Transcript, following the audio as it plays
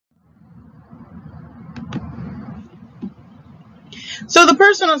So the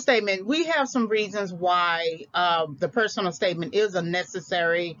personal statement, we have some reasons why the personal statement is a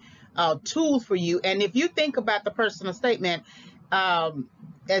necessary tool for you. And if you think about the personal statement um,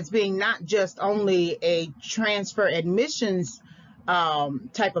 as being not just only a transfer admissions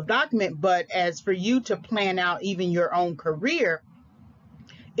type of document, but as for you to plan out even your own career,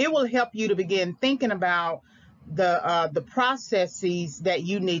 it will help you to begin thinking about the processes that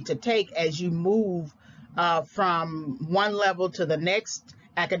you need to take as you move from one level to the next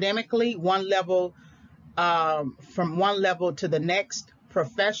academically, from one level to the next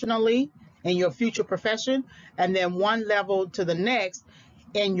professionally in your future profession, and then one level to the next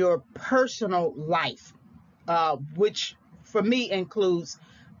in your personal life, which for me includes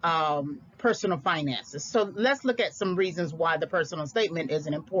personal finances. So let's look at some reasons why the personal statement is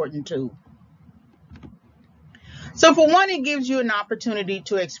an important tool. So for one, it gives you an opportunity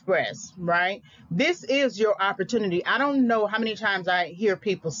to express, right? This is your opportunity. I don't know how many times I hear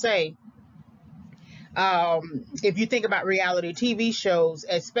people say, if you think about reality TV shows,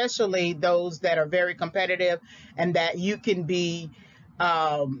 especially those that are very competitive and that you can be,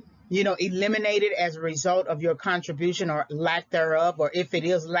 eliminated as a result of your contribution or lack thereof, or if it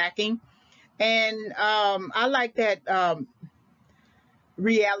is lacking. And I like that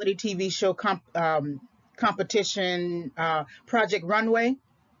reality TV show competition, Project Runway.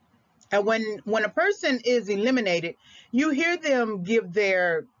 And when a person is eliminated, you hear them give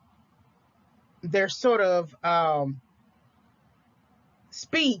their sort of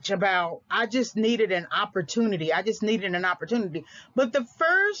speech about, I just needed an opportunity. I just needed an opportunity. But the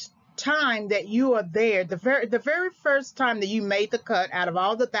first time that you are there, the very first time that you made the cut out of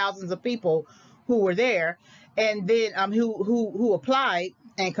all the thousands of people who were there, and then who applied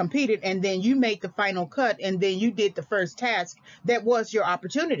and competed, and then you made the final cut, and then you did the first task, that was your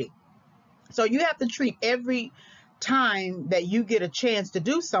opportunity. So you have to treat every time that you get a chance to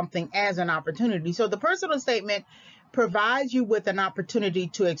do something as an opportunity. So the personal statement provides you with an opportunity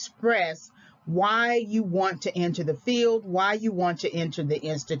to express why you want to enter the field, why you want to enter the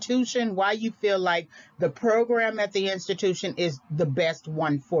institution, why you feel like the program at the institution is the best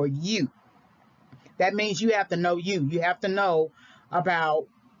one for you. That means you have to know you. You have to know about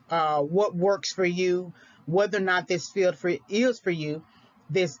what works for you, whether or not this field is for you,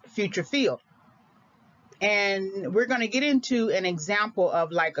 this future field. And we're going to get into an example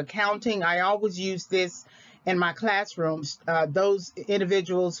of like accounting. I always use this in my classrooms, those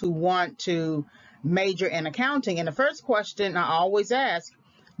individuals who want to major in accounting. And the first question I always ask,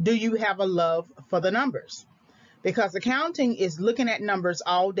 do you have a love for the numbers? Because accounting is looking at numbers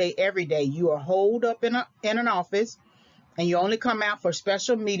all day, every day. You are holed up in an office, and you only come out for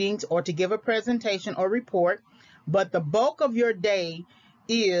special meetings or to give a presentation or report. But the bulk of your day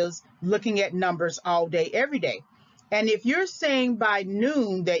is looking at numbers all day, every day. And if you're saying by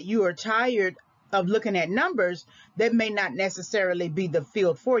noon that you are tired of looking at numbers, that may not necessarily be the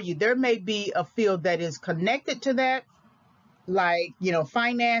field for you. There may be a field that is connected to that, like,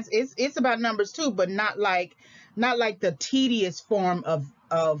 finance. It's about numbers too, but not like the tedious form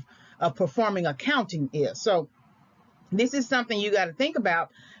of performing accounting is. So this is something you got to think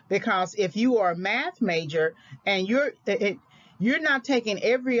about, because if you are a math major and you're not taking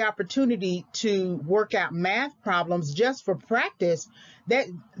every opportunity to work out math problems just for practice,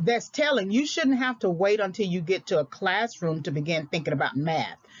 that's telling you shouldn't have to wait until you get to a classroom to begin thinking about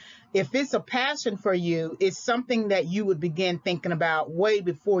math. If it's a passion for you, it's something that you would begin thinking about way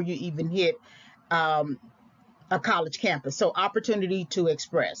before you even hit a college campus. So opportunity to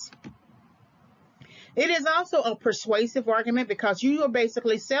express. It is also a persuasive argument, because you are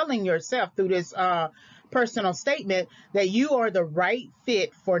basically selling yourself through this personal statement that you are the right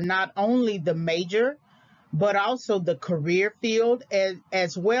fit for not only the major, but also the career field,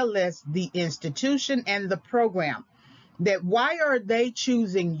 as well as the institution and the program. That why are they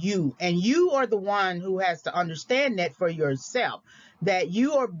choosing you? And you are the one who has to understand that for yourself, that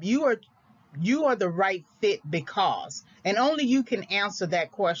you are the right fit because, and only you can answer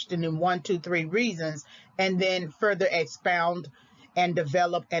that question in 1, 2, 3 reasons, and then further expound and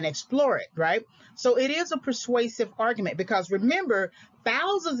develop and explore it, right? So it is a persuasive argument, because remember,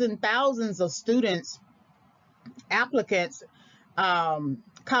 thousands and thousands of students, applicants,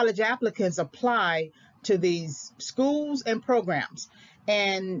 college applicants apply to these schools and programs.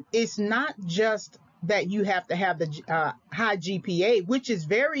 And it's not just that you have to have the high GPA, which is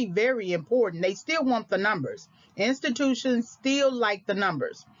very, very important. They still want the numbers. Institutions still like the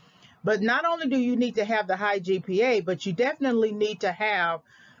numbers. But not only do you need to have the high GPA, but you definitely need to have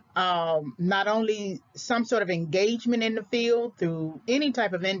not only some sort of engagement in the field through any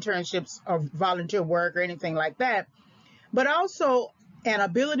type of internships or volunteer work or anything like that, but also an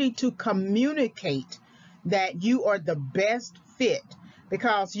ability to communicate that you are the best fit,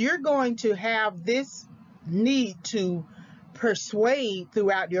 because you're going to have this need to persuade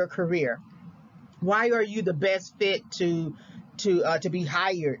throughout your career. Why are you the best fit to be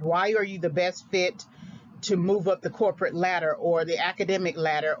hired? Why are you the best fit to move up the corporate ladder, or the academic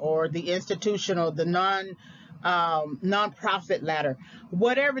ladder, or the institutional, the nonprofit ladder,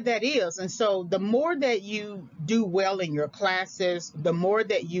 whatever that is? And so the more that you do well in your classes, the more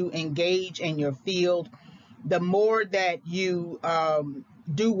that you engage in your field, the more that you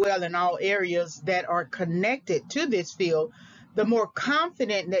do well in all areas that are connected to this field, the more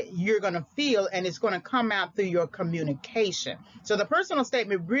confident that you're going to feel, and it's going to come out through your communication. So the personal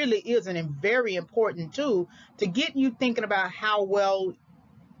statement really is a very important tool to get you thinking about how well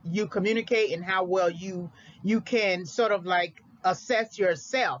you communicate and how well you can sort of like assess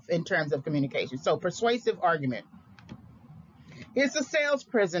yourself in terms of communication. So persuasive argument. It's a sales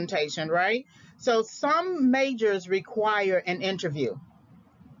presentation, right? So some majors require an interview,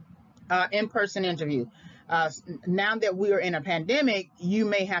 in-person interview. Now that we are in a pandemic, you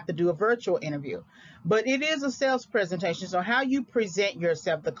may have to do a virtual interview, but it is a sales presentation. So how you present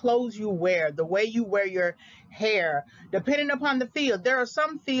yourself, the clothes you wear, the way you wear your hair, depending upon the field. There are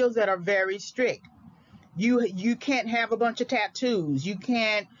some fields that are very strict. You can't have a bunch of tattoos. You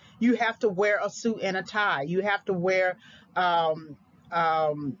have to wear a suit and a tie. You have to wear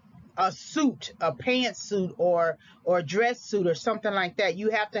a suit, a pantsuit, or a dress suit, or something like that. You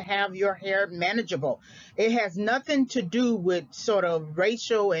have to have your hair manageable. It has nothing to do with sort of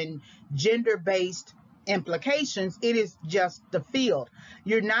racial and gender-based implications. It is just the field.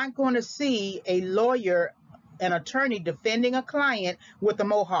 You're not going to see a lawyer, an attorney defending a client with a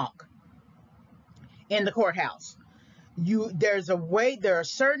mohawk in the courthouse. There are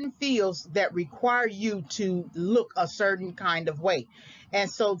certain fields that require you to look a certain kind of way. And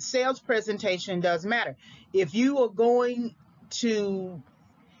so sales presentation does matter. If your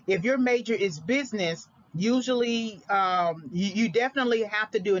major is business, usually you definitely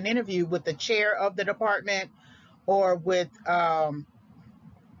have to do an interview with the chair of the department, or with a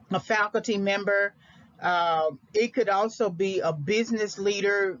faculty member. It could also be a business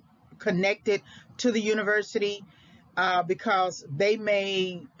leader connected to the university, because they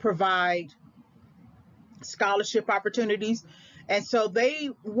may provide scholarship opportunities. And so they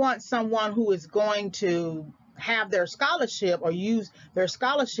want someone who is going to have their scholarship, or use their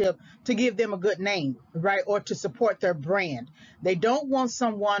scholarship to give them a good name, right? Or to support their brand. They don't want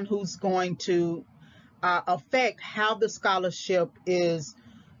someone who's going to affect how the scholarship is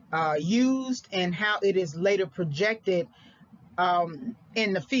used and how it is later projected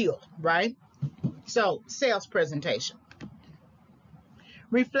in the field, right? So sales presentation.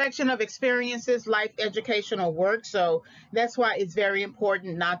 Reflection of experiences, life, educational work. So that's why it's very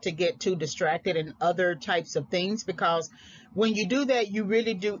important not to get too distracted in other types of things, because when you do that, you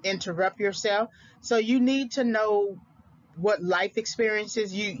really do interrupt yourself. So you need to know what life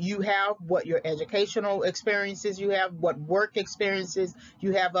experiences you have, what your educational experiences you have, what work experiences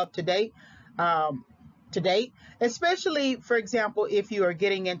you have up to date. Especially, for example, if you are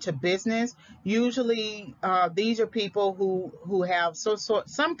getting into business, usually these are people who have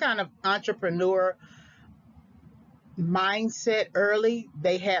some kind of entrepreneur mindset early.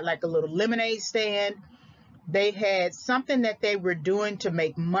 They had like a little lemonade stand. They had something that they were doing to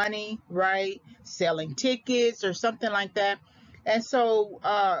make money, right? Selling tickets or something like that. And so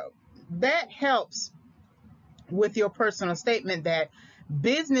that helps with your personal statement, that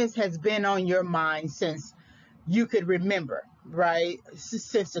business has been on your mind since you could remember, right?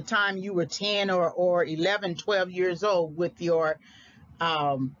 Since the time you were 10 or 11, 12 years old with your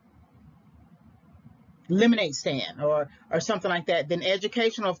lemonade stand or something like that. Then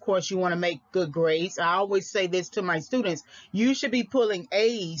educational, of course, you want to make good grades. I always say this to my students: you should be pulling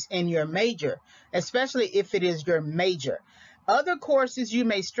A's in your major, especially if it is your major. Other courses you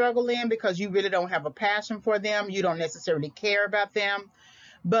may struggle in because you really don't have a passion for them. You don't necessarily care about them,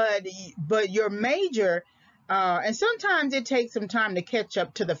 but your major, and sometimes it takes some time to catch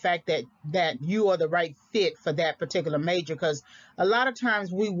up to the fact that you are the right fit for that particular major, because a lot of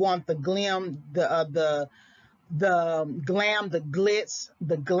times we want the glam, the glam, the glitz,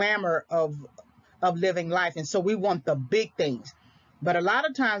 the glamour of living life, and so we want the big things. But a lot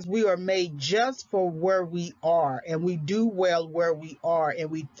of times we are made just for where we are, and we do well where we are,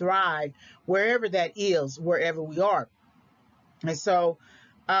 and we thrive wherever that is, wherever we are. And so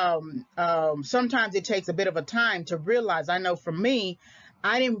sometimes it takes a bit of a time to realize. I know for me,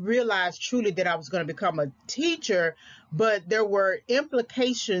 I didn't realize truly that I was going to become a teacher, but there were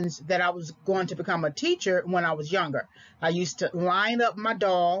implications that I was going to become a teacher when I was younger. I used to line up my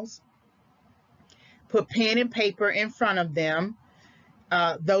dolls, put pen and paper in front of them,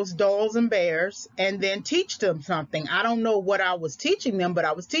 those dolls and bears, and then teach them something. I don't know what I was teaching them, but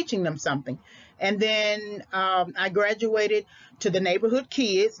I was teaching them something. And then I graduated to the neighborhood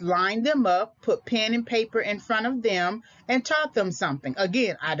kids, lined them up, put pen and paper in front of them, and taught them something.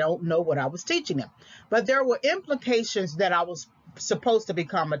 Again, I don't know what I was teaching them, but there were implications that I was supposed to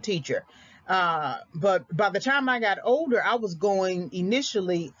become a teacher. But by the time I got older, I was going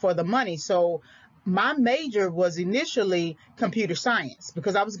initially for the money. So my major was initially computer science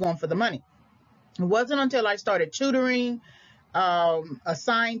because I was going for the money. It wasn't until I started tutoring,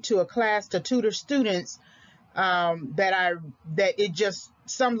 assigned to a class to tutor students, that it just,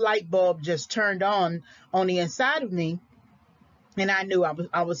 some light bulb just turned on the inside of me, and I knew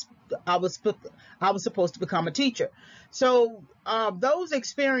I was supposed to become a teacher. So those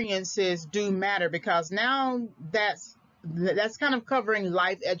experiences do matter, because now that's kind of covering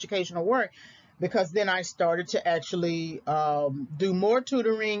life educational work, because then I started to actually do more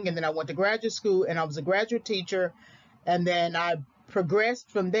tutoring, and then I went to graduate school and I was a graduate teacher, and then I progressed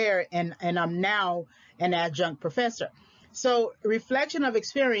from there, and I'm now an adjunct professor. So reflection of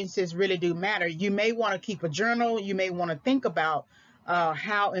experiences really do matter. You may want to keep a journal. You may want to think about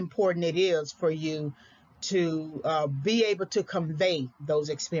how important it is for you to be able to convey those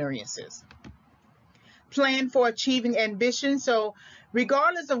experiences. Plan for achieving ambition. So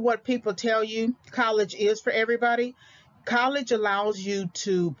regardless of what people tell you, college is for everybody. College allows you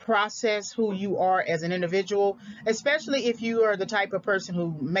to process who you are as an individual, especially if you are the type of person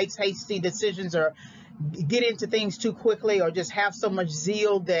who makes hasty decisions or get into things too quickly, or just have so much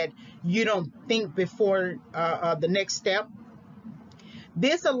zeal that you don't think before the next step.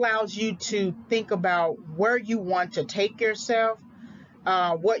 This allows you to think about where you want to take yourself,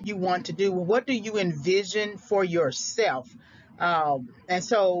 what you want to do, what do you envision for yourself. And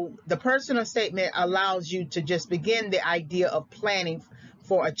so the personal statement allows you to just begin the idea of planning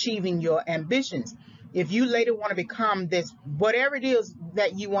for achieving your ambitions. If you later want to become this, whatever it is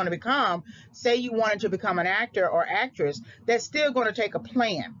that you want to become, say you wanted to become an actor or actress, that's still going to take a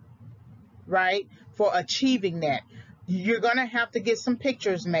plan, right, for achieving that. You're going to have to get some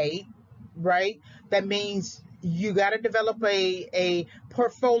pictures made, right? That means you got to develop a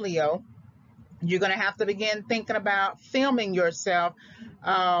portfolio. You're going to have to begin thinking about filming yourself,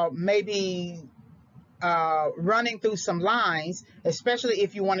 maybe running through some lines, especially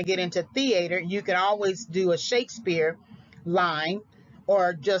if you want to get into theater. You can always do a Shakespeare line,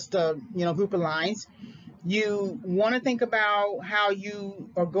 or just a group of lines. You want to think about how you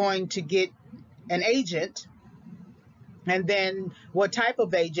are going to get an agent, and then what type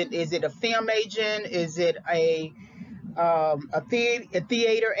of agent. Is it a film agent? Is it a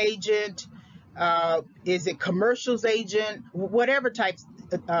theater agent? Is it commercials agent? Whatever type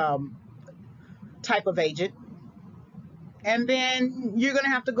of agent. And then you're going to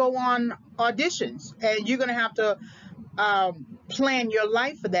have to go on auditions, and you're going to have to plan your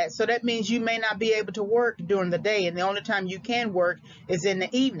life for that. So that means you may not be able to work during the day, and the only time you can work is in the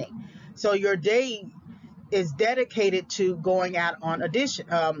evening. So your day is dedicated to going out on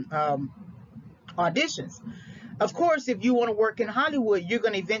auditions. Of course, if you want to work in Hollywood, you're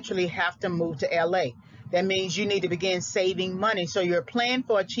going to eventually have to move to LA. That means you need to begin saving money. So your plan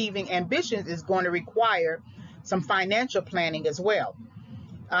for achieving ambitions is going to require some financial planning as well.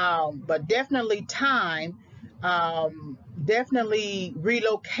 But definitely time, definitely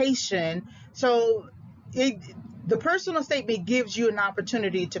relocation. So the personal statement gives you an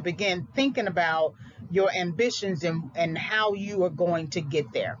opportunity to begin thinking about your ambitions and how you are going to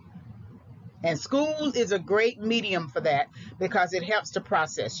get there. And school is a great medium for that, because it helps to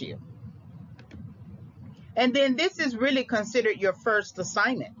process you. And then this is really considered your first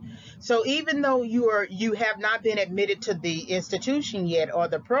assignment. So even though you have not been admitted to the institution yet, or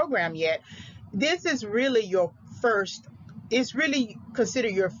the program yet, this is really your first, it's really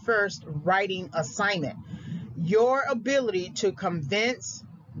considered your first writing assignment. Your ability to convince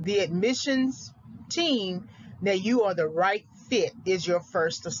the admissions team that you are the right fit is your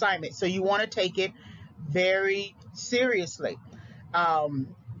first assignment. So you want to take it very seriously.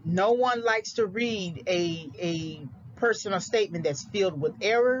 No one likes to read a personal statement that's filled with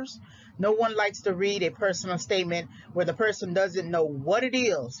errors. No one likes to read a personal statement where the person doesn't know what it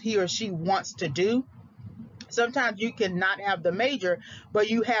is he or she wants to do. Sometimes you cannot have the major, but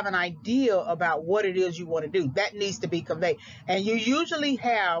you have an idea about what it is you want to do. That needs to be conveyed. And you usually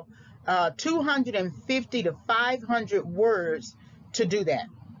have 250 to 500 words to do that.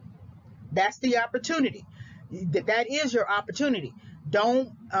 That's the opportunity. That is your opportunity.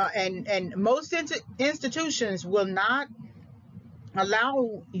 Don't and most institutions will not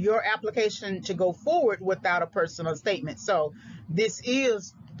allow your application to go forward without a personal statement. So this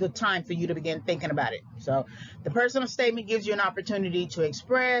is the time for you to begin thinking about it. So the personal statement gives you an opportunity to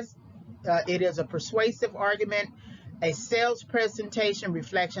express. It is a persuasive argument, a sales presentation,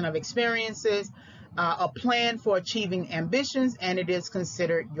 reflection of experiences, a plan for achieving ambitions, and it is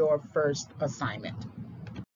considered your first assignment.